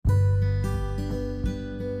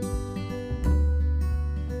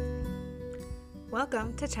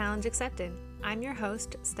Welcome to Challenge Accepted. I'm your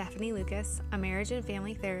host, Stephanie Lucas, a marriage and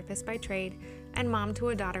family therapist by trade and mom to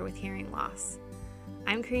a daughter with hearing loss.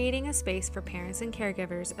 I'm creating a space for parents and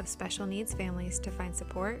caregivers of special needs families to find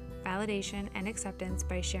support, validation, and acceptance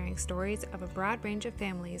by sharing stories of a broad range of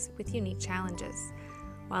families with unique challenges.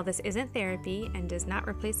 While this isn't therapy and does not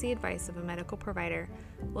replace the advice of a medical provider,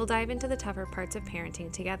 we'll dive into the tougher parts of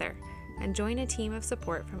parenting together and join a team of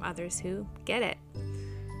support from others who get it.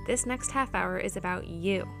 This next half hour is about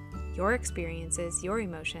you, your experiences, your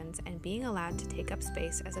emotions, and being allowed to take up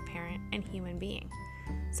space as a parent and human being.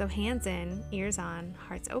 So hands in, ears on,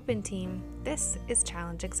 hearts open, team. This is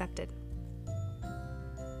Challenge Accepted.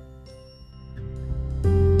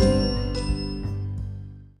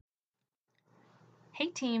 Hey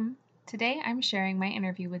team, today I'm sharing my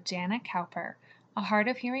interview with Jana Cowper, a hard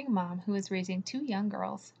of hearing mom who is raising two young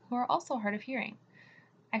girls who are also hard of hearing.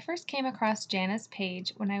 I first came across Jana's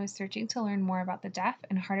page when I was searching to learn more about the deaf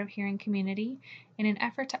and hard of hearing community in an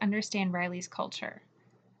effort to understand Riley's culture.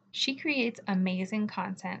 She creates amazing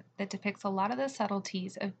content that depicts a lot of the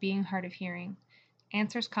subtleties of being hard of hearing,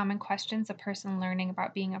 answers common questions a person learning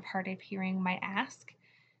about being of hard of hearing might ask,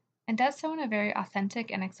 and does so in a very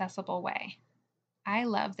authentic and accessible way. I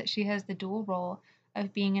love that she has the dual role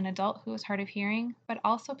of being an adult who is hard of hearing, but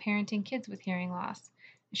also parenting kids with hearing loss.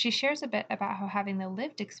 She shares a bit about how having the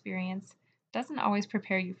lived experience doesn't always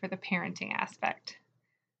prepare you for the parenting aspect.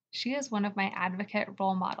 She is one of my advocate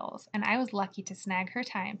role models, and I was lucky to snag her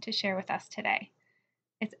time to share with us today.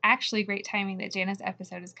 It's actually great timing that Jana's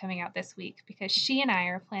episode is coming out this week because she and I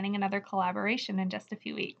are planning another collaboration in just a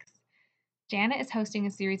few weeks. Jana is hosting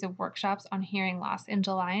a series of workshops on hearing loss in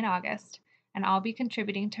July and August, and I'll be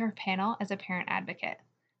contributing to her panel as a parent advocate.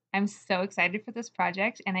 I'm so excited for this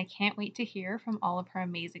project, and I can't wait to hear from all of her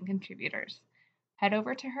amazing contributors. Head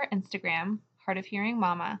over to her Instagram, Hard of Hearing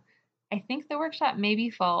Mama. I think the workshop may be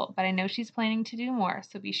full, but I know she's planning to do more,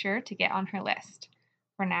 so be sure to get on her list.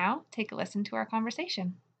 For now, take a listen to our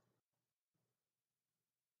conversation.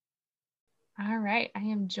 All right, I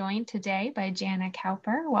am joined today by Jana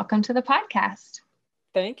Cowper. Welcome to the podcast.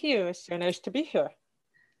 Thank you. It's so nice to be here.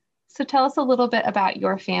 So tell us a little bit about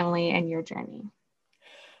your family and your journey.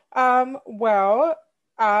 Well,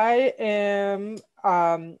 my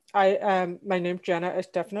name's Jana, as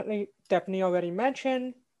definitely already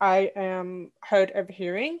mentioned. I am hard of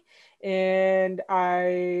hearing, and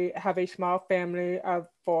I have a small family of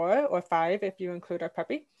 4 or 5, if you include our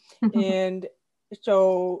puppy. And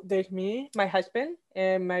so there's me, my husband,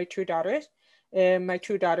 and my 2 daughters. And my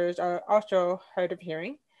 2 daughters are also hard of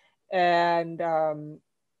hearing. And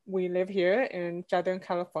we live here in Southern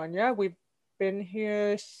California. We've been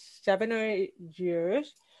here 7 or 8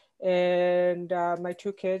 years, and my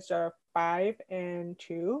 2 kids are 5 and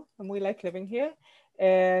 2, and we like living here.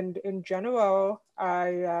 And in general,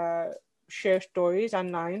 I share stories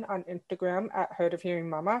online on Instagram at Hard of Hearing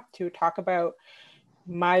Mama to talk about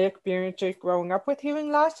my experiences growing up with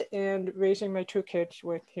hearing loss and raising my 2 kids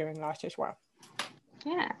with hearing loss as well.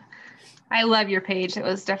 Yeah. I love your page. It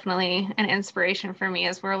was definitely an inspiration for me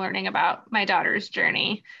as we're learning about my daughter's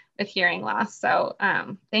journey with hearing loss. So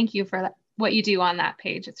thank you for what you do on that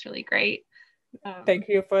page. It's really great. Thank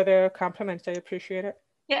you for the compliments. I appreciate it.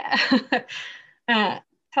 Yeah.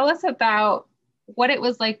 Tell us about what it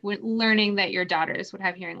was like learning that your daughters would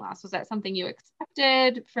have hearing loss. Was that something you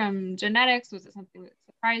expected from genetics? Was it something that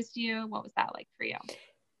surprised you? What was that like for you?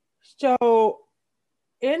 So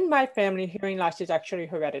in my family, hearing loss is actually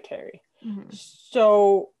hereditary. Mm-hmm.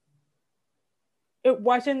 So it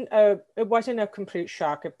wasn't a complete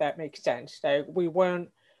shock, if that makes sense. Like, we weren't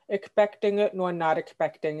expecting it nor not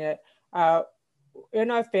expecting it.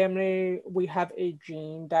 In our family, we have a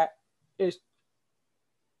gene that is,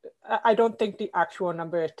 I don't think the actual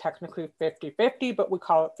number is technically 50-50, but we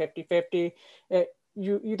call it 50-50.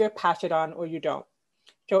 You either pass it on or you don't.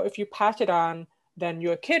 So if you pass it on, then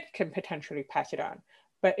your kid can potentially pass it on.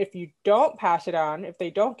 But if you don't pass it on, if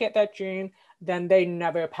they don't get that gene, then they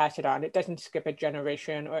never pass it on. It doesn't skip a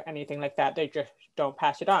generation or anything like that. They just don't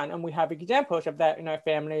pass it on. And we have examples of that in our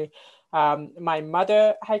family. My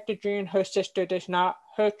mother has the gene, her sister does not,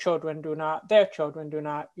 her children do not, their children do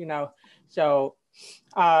not, So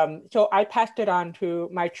I passed it on to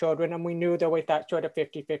my children, and we knew there was that sort of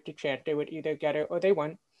 50-50 chance they would either get it or they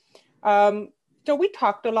wouldn't. So we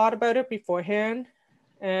talked a lot about it beforehand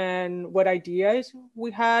and what ideas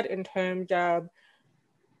we had in terms of,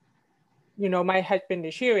 my husband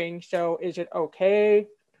is hearing, so is it okay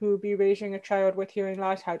to be raising a child with hearing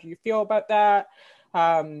loss? How do you feel about that?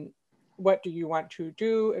 What do you want to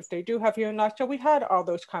do if they do have hearing loss? So we had all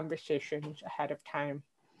those conversations ahead of time.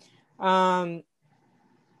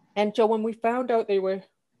 And so when we found out they were,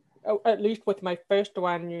 at least with my first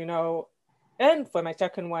one, and for my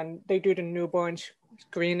second one, they do the newborn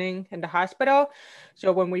screening in the hospital.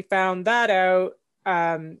 So when we found that out,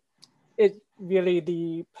 it's really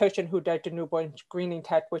the person who did the newborn screening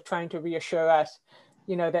test was trying to reassure us,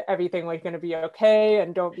 that everything was going to be okay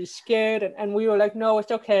and don't be scared. And we were like, no,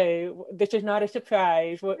 it's okay. This is not a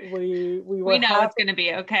surprise. We were We know it's happy. going to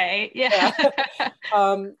be okay. Yeah.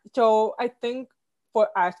 Yeah. So I think for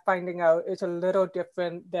us, finding out is a little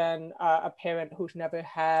different than a parent who's never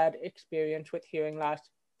had experience with hearing loss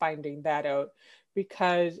finding that out,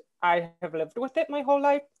 because I have lived with it my whole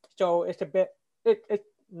life. So it's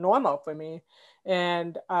normal for me.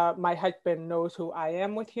 And my husband knows who I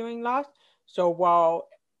am with hearing loss. So while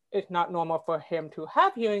it's not normal for him to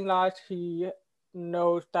have hearing loss, he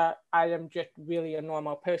knows that I am just really a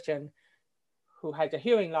normal person who has a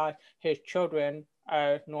hearing loss. His children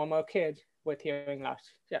are normal kids with hearing loss.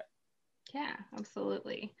 Yeah. Yeah,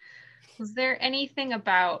 absolutely. Was there anything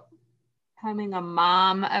about becoming a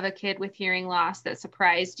mom of a kid with hearing loss that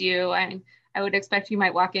surprised you? I mean, I would expect you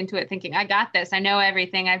might walk into it thinking, I got this. I know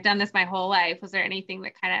everything. I've done this my whole life. Was there anything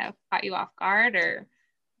that kind of caught you off guard or?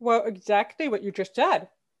 Well, exactly what you just said.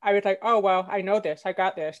 I was like, oh, well, I know this. I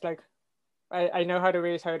got this. Like, I know how to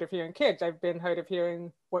raise hard of hearing kids. I've been hard of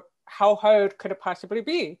hearing. How hard could it possibly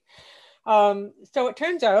be? So it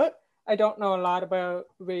turns out I don't know a lot about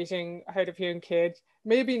raising hard of hearing kids.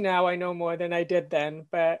 Maybe now I know more than I did then.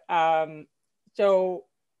 But so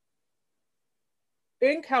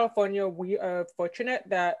in California, we are fortunate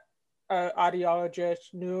that our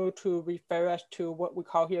audiologists knew to refer us to what we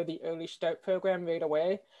call here the Early Start program right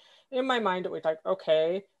away. In my mind, it was like,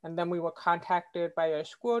 okay. And then we were contacted by a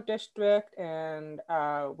school district, and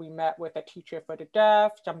we met with a teacher for the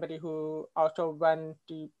deaf, somebody who also run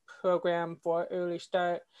the program for Early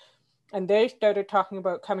Start. And they started talking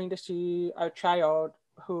about coming to see our child,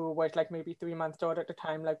 who was like maybe 3 months old at the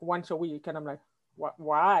time, like once a week. And I'm like,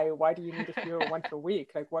 why do you need to see her once a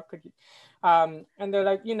week? Like, what could you? And they're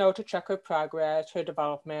like, to check her progress, her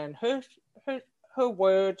development, her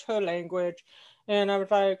words, her language. And I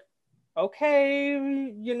was like, okay,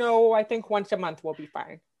 I think once a month will be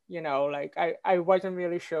fine. Like I wasn't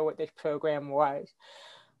really sure what this program was.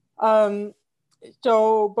 um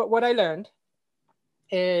but what I learned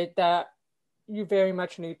is that you very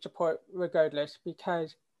much need support regardless,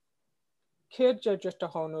 because kids are just a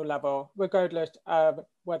whole new level, regardless of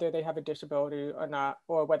whether they have a disability or not,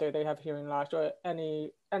 or whether they have hearing loss or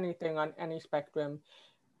anything on any spectrum.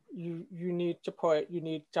 You need support. You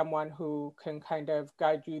need someone who can kind of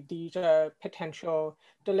guide you. These are potential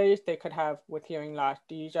delays they could have with hearing loss.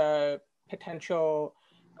 These are potential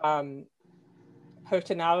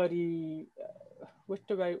personality. What's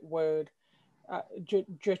the right word?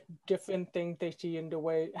 Just different things they see in the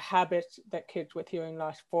way, habits that kids with hearing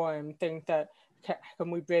loss form, things that can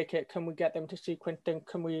we break it? Can we get them to sequence things?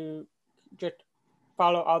 Can we just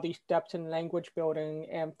follow all these steps in language building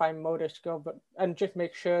and find motor skill, and just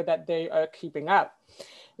make sure that they are keeping up?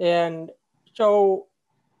 And so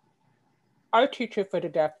our teacher for the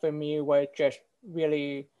deaf for me was just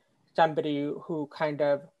really somebody who kind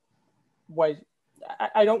of was,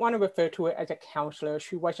 I don't want to refer to it as a counselor.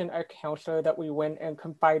 She wasn't a counselor that we went and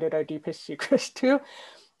confided our deepest secrets to,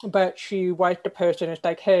 but she was the person. It's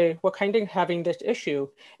like, hey, we're kind of having this issue.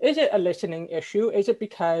 Is it a listening issue? Is it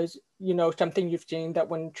because, something you've seen that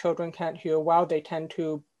when children can't hear well, they tend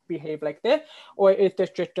to behave like this? Or is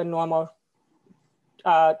this just a normal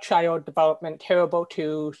child development, terrible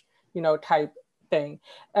twos, type thing?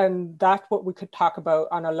 And that's what we could talk about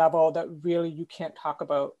on a level that really you can't talk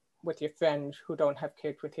about with your friends who don't have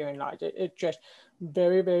kids with hearing loss. It's just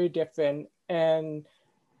very, very different. And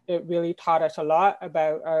it really taught us a lot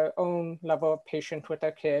about our own level of patience with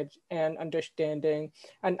our kids and understanding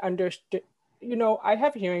and I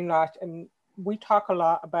have hearing loss, and we talk a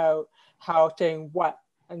lot about how saying what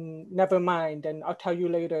and never mind and I'll tell you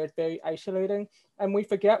later is very isolating. And we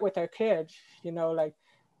forget with our kids, like,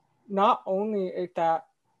 not only is that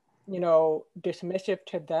dismissive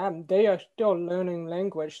to them, they are still learning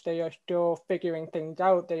language, they are still figuring things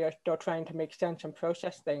out, they are still trying to make sense and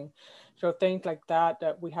process things. So things like that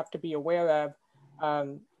we have to be aware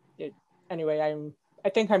of. Anyway, I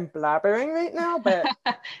think I'm blabbering right now, but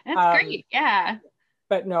That's um, great. Yeah.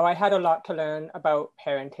 but no, I had a lot to learn about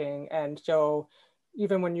parenting. And so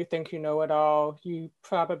even when you think you know it all, you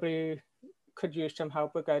probably could use some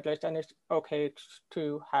help regardless. And it's okay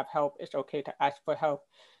to have help. It's okay to ask for help.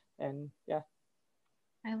 And yeah.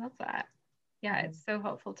 I love that. Yeah, it's so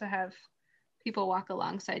helpful to have people walk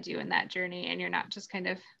alongside you in that journey and you're not just kind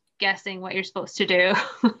of guessing what you're supposed to do.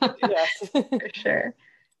 Yes. For sure.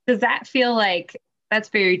 Does that feel like that's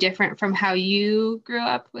very different from how you grew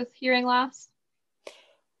up with hearing loss?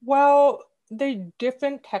 Well, they're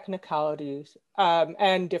different technicalities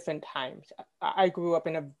and different times. I grew up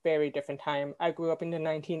in a very different time. I grew up in the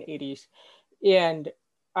 1980s. And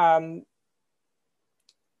um,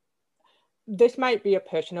 this might be a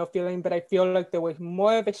personal feeling, but I feel like there was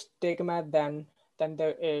more of a stigma then than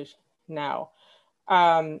there is now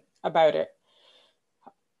about it.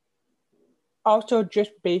 Also,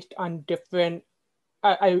 just based on different,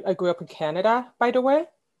 I grew up in Canada, by the way.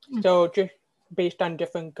 So just based on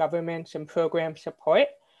different governments and program support,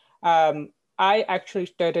 I actually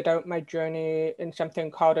started out my journey in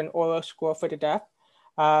something called an oral school for the deaf.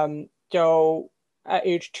 So at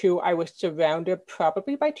age 2, I was surrounded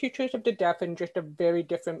probably by teachers of the deaf in just a very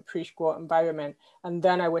different preschool environment. And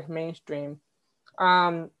then I was mainstream.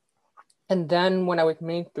 Um, and then when I was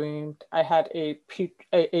mainstreamed, I had a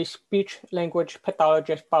speech language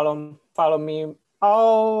pathologist follow me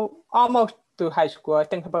almost through high school. I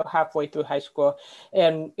think about halfway through high school.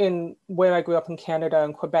 And in where I grew up in Canada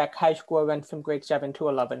and Quebec, high school went from grade 7 to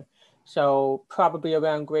 11. So probably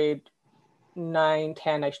around grade 9,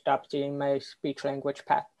 10, I stopped seeing my speech language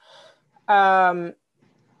path. And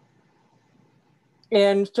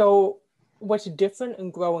so what's different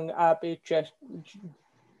in growing up is just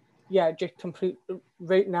complete.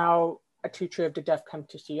 Right now, a teacher of the deaf comes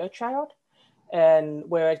to see a child, and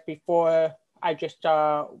whereas before I just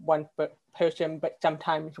saw one person, but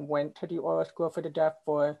sometimes went to the oral school for the deaf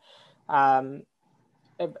for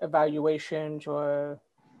evaluations or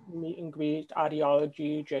meet and greet,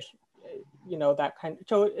 audiology, just that kind.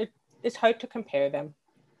 So it's hard to compare them.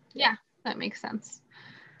 Yeah, that makes sense.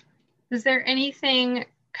 Is there anything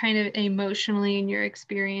kind of emotionally in your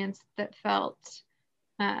experience that felt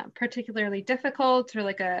particularly difficult or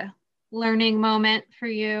like a learning moment for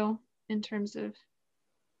you in terms of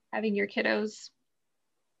having your kiddos?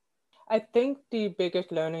 I think the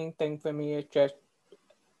biggest learning thing for me is just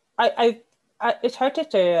I it's hard to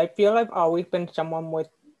say. I feel I've always been someone with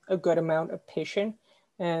a good amount of patience,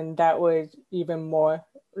 and that was even more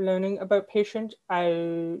learning about patience.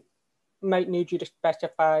 I might need you to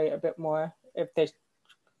specify a bit more if there's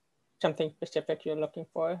something specific you're looking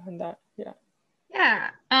for in that. Yeah. Yeah.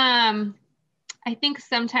 I think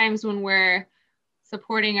sometimes when we're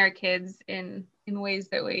supporting our kids in ways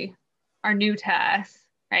that we are new to us,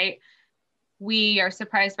 right? We are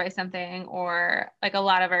surprised by something, or like a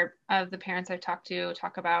lot of the parents I've talked to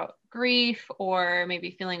talk about grief or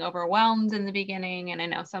maybe feeling overwhelmed in the beginning. And I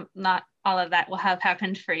know not all of that will have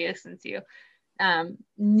happened for you since you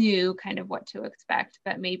knew kind of what to expect,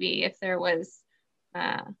 but maybe if there was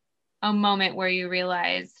uh, a moment where you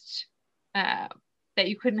realized that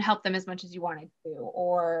you couldn't help them as much as you wanted to,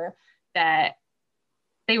 or that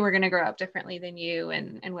they were going to grow up differently than you,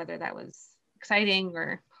 and whether that was exciting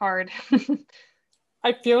or hard.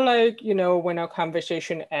 I feel like, when our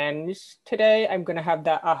conversation ends today, I'm going to have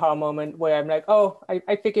that aha moment where I'm like, oh,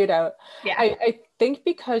 I figured out. Yeah. I think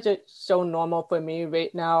because it's so normal for me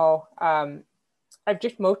right now, I've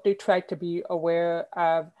just mostly tried to be aware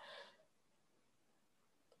of.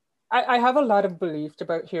 I have a lot of beliefs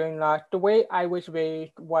about hearing loss. The way I was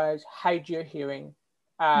raised was hide your hearing.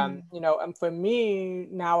 And for me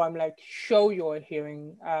now I'm like, show your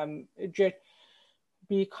hearing. Just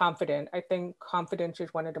be confident. I think confidence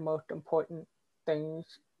is one of the most important things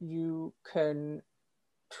you can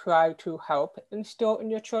try to help instill in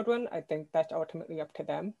your children. I think that's ultimately up to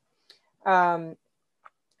them. Um,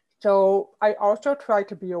 so I also try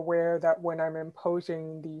to be aware that when I'm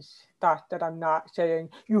imposing these thoughts that I'm not saying,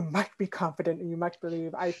 you must be confident and you must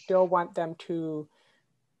believe, I still want them to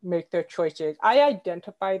make their choices. I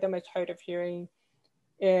identify them as hard of hearing,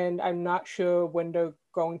 and I'm not sure when they're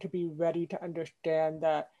going to be ready to understand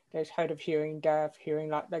that there's hard of hearing, deaf, hearing,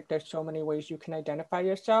 like there's so many ways you can identify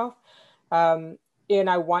yourself. And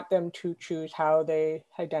I want them to choose how they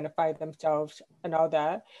identify themselves and all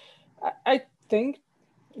that. I think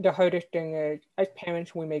the hardest thing is as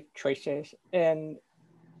parents we make choices, and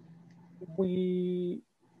we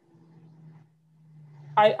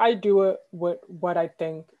I do it with what I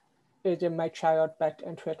think is in my child's best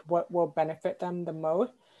interest, what will benefit them the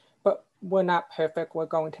most. But we're not perfect, we're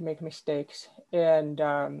going to make mistakes. And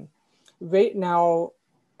right now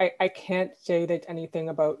I can't say there's anything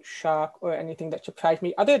about shock or anything that surprised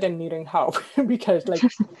me other than needing help because like we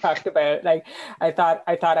talked about, like I thought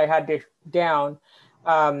I had this down.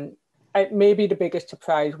 Maybe the biggest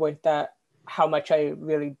surprise was that how much I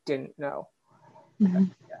really didn't know. Mm-hmm.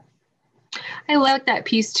 I like that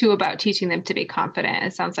piece too about teaching them to be confident.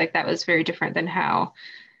 It sounds like that was very different than how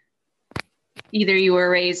either you were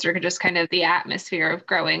raised or just kind of the atmosphere of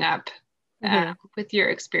growing up with your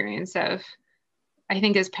experience of, I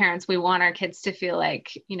think as parents, we want our kids to feel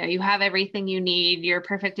like, you have everything you need, you're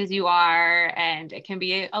perfect as you are. And it can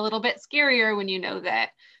be a little bit scarier when you know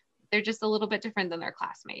that they're just a little bit different than their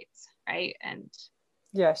classmates, right? And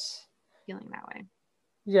yes, feeling that way.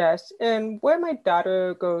 Yes. And where my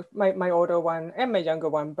daughter goes, my older one and my younger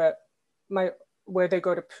one, but where they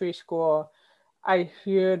go to preschool, I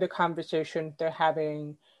hear the conversation they're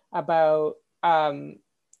having about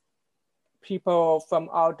people from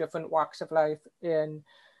all different walks of life. And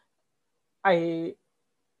I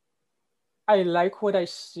I like what I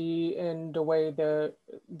see in the way the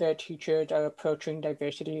teachers are approaching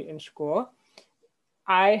diversity in school.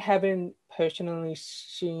 I haven't personally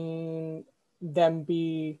seen them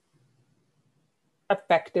be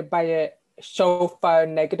affected by it so far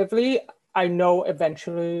negatively. I know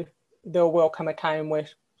eventually there will come a time where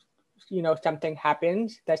something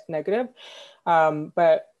happens that's negative,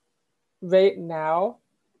 but right now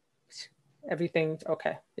everything's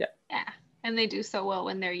okay. Yeah. Yeah. And they do so well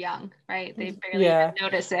when they're young, right? They barely Yeah. even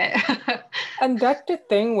notice it. And that's the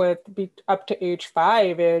thing with up to age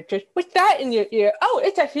 5, it's just, what's that in your ear? Oh,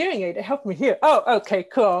 it's a hearing aid to help me hear. Oh, okay,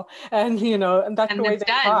 cool. And and that's And the way it's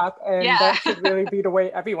they done. talk. And Yeah. that should really be the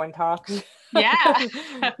way everyone talks. Yeah.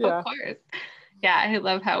 Yeah. Of course. Yeah, I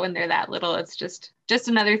love how when they're that little, it's just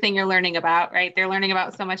another thing you're learning about, right? They're learning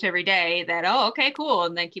about so much every day that, oh, okay, cool,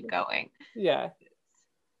 and then keep going. Yeah.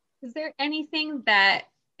 Is there anything that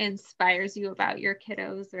inspires you about your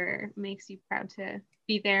kiddos or makes you proud to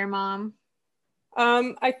be their mom?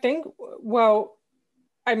 I think, well,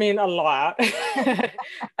 I mean, a lot.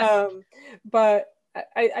 But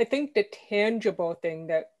I think the tangible thing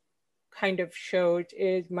that kind of shows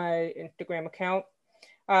is my Instagram account.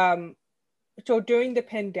 So during the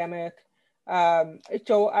pandemic,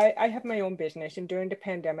 so I have my own business, and during the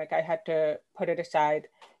pandemic, I had to put it aside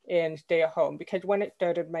and stay at home because when it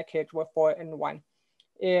started, my kids were 4 and 1.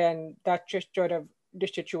 And that's just sort of the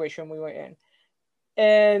situation we were in.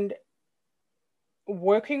 And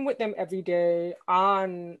working with them every day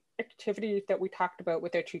on activities that we talked about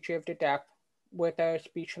with our teacher of the deaf, with our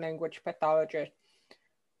speech language pathologist,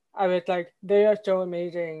 I was like, they are so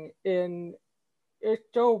amazing. And it's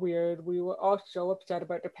so weird. We were all so upset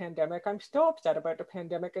about the pandemic. I'm still upset about the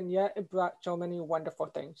pandemic, and yet it brought so many wonderful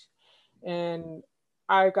things. And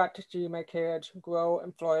I got to see my kids grow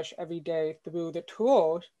and flourish every day through the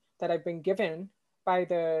tools that I've been given by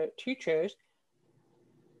the teachers,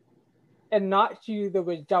 and not see the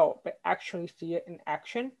result, but actually see it in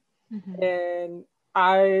action. Mm-hmm.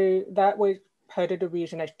 And that was part of the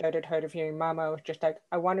reason I started Hard of Hearing Mama. I was just like,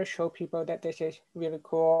 I want to show people that this is really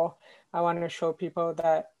cool. I want to show people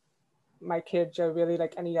that my kids are really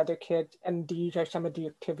like any other kids, and these are some of the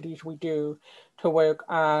activities we do to work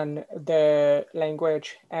on their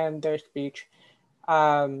language and their speech.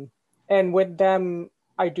 And with them,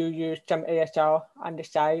 I do use some ASL on the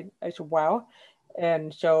side as well.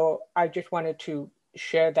 And so I just wanted to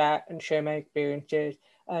share that and share my experiences.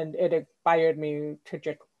 And it inspired me to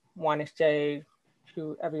just want to say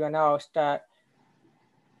to everyone else that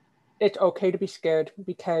it's okay to be scared,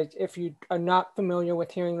 because if you are not familiar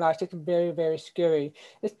with hearing loss, it's very, very scary,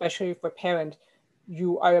 especially for parents.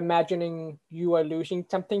 You are imagining you are losing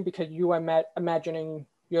something because you are imagining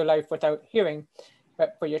your life without hearing.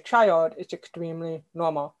 But for your child, it's extremely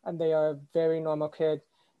normal, and they are a very normal kid.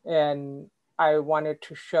 And I wanted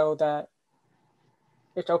to show that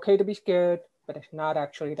it's okay to be scared, but it's not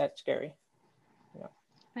actually that scary. Yeah.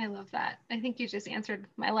 I love that. I think you just answered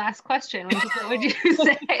my last question, which is what would you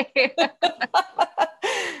say?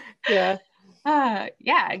 Yeah.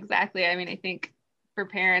 Yeah, exactly. I mean, I think for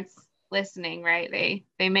parents listening, right,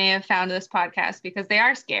 they may have found this podcast because they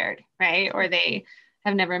are scared, right? Or they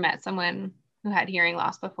have never met someone who had hearing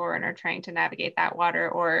loss before and are trying to navigate that water,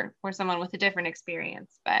 or someone with a different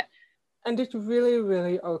experience. But and it's really,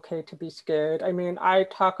 really okay to be scared. I mean, I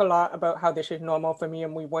talk a lot about how this is normal for me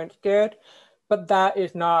and we weren't scared, but that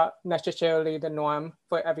is not necessarily the norm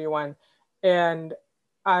for everyone. And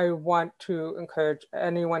I want to encourage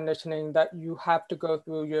anyone listening that you have to go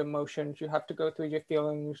through your emotions, you have to go through your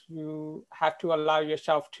feelings, you have to allow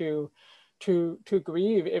yourself to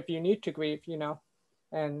grieve if you need to grieve,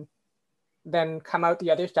 and then come out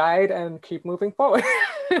the other side and keep moving forward.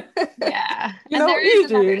 Yeah. And there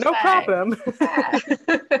is easy, no side. problem. Yeah.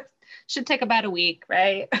 Should take about a week,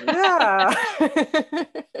 right? Yeah.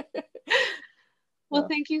 Well,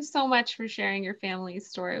 thank you so much for sharing your family's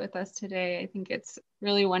story with us today. I think it's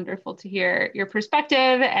really wonderful to hear your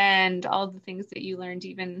perspective and all the things that you learned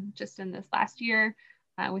even just in this last year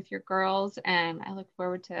with your girls. And I look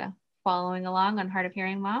forward to following along on Hard of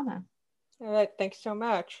Hearing Mama. All right, thanks so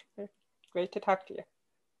much. It's great to talk to you.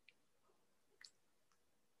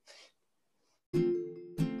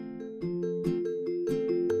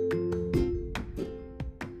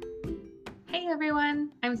 Hey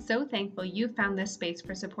everyone! I'm so thankful you found this space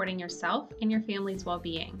for supporting yourself and your family's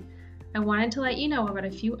well-being. I wanted to let you know about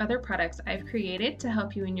a few other products I've created to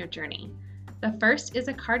help you in your journey. The first is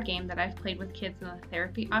a card game that I've played with kids in the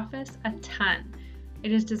therapy office a ton.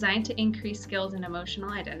 It is designed to increase skills in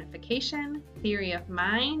emotional identification, theory of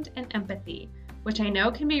mind, and empathy, which I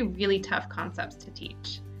know can be really tough concepts to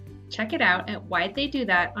teach. Check it out at Why'd They Do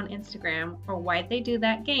That on Instagram or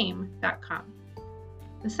why'dtheydothatgame.com.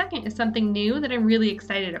 The second is something new that I'm really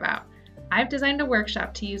excited about. I've designed a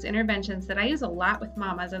workshop to use interventions that I use a lot with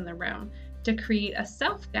mamas in the room to create a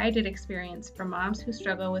self-guided experience for moms who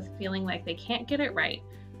struggle with feeling like they can't get it right,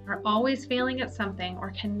 are always failing at something, or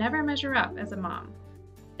can never measure up as a mom.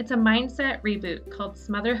 It's a mindset reboot called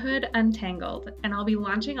Smotherhood Untangled, and I'll be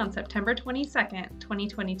launching on September 22nd,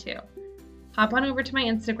 2022. Hop on over to my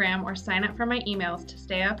Instagram or sign up for my emails to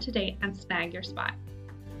stay up to date and snag your spot.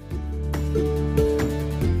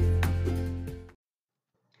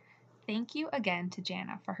 Thank you again to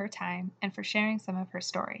Jana for her time and for sharing some of her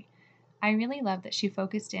story. I really love that she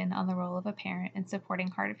focused in on the role of a parent in supporting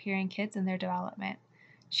hard of hearing kids in their development.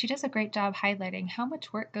 She does a great job highlighting how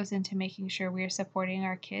much work goes into making sure we are supporting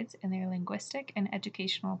our kids in their linguistic and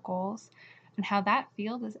educational goals, and how that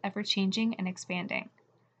field is ever changing and expanding.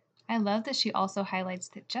 I love that she also highlights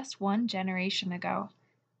that just one generation ago,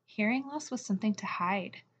 hearing loss was something to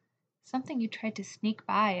hide, something you tried to sneak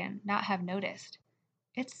by and not have noticed.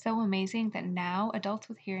 It's so amazing that now adults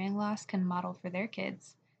with hearing loss can model for their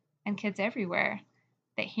kids, and kids everywhere,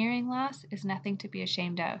 that hearing loss is nothing to be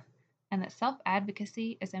ashamed of, and that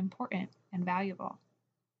self-advocacy is important and valuable.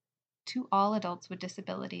 To all adults with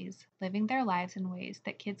disabilities living their lives in ways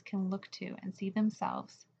that kids can look to and see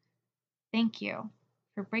themselves, thank you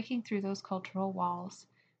for breaking through those cultural walls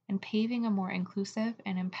and paving a more inclusive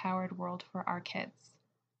and empowered world for our kids.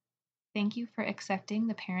 Thank you for accepting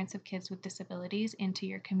the parents of kids with disabilities into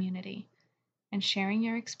your community and sharing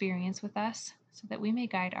your experience with us so that we may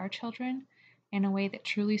guide our children in a way that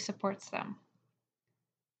truly supports them.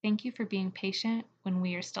 Thank you for being patient when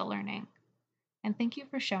we are still learning. And thank you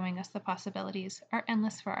for showing us the possibilities are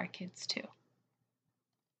endless for our kids too.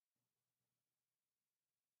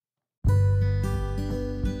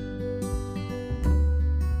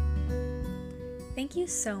 Thank you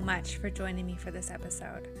so much for joining me for this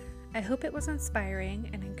episode. I hope it was inspiring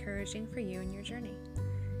and encouraging for you in your journey.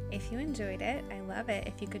 If you enjoyed it, I love it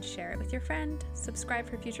if you could share it with your friend, subscribe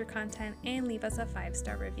for future content, and leave us a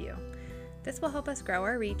 5-star review. This will help us grow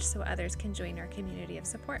our reach so others can join our community of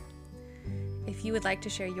support. If you would like to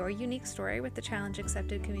share your unique story with the Challenge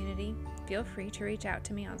Accepted community, feel free to reach out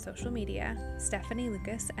to me on social media, Stephanie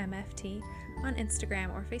Lucas MFT, on Instagram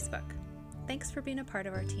or Facebook. Thanks for being a part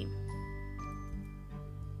of our team.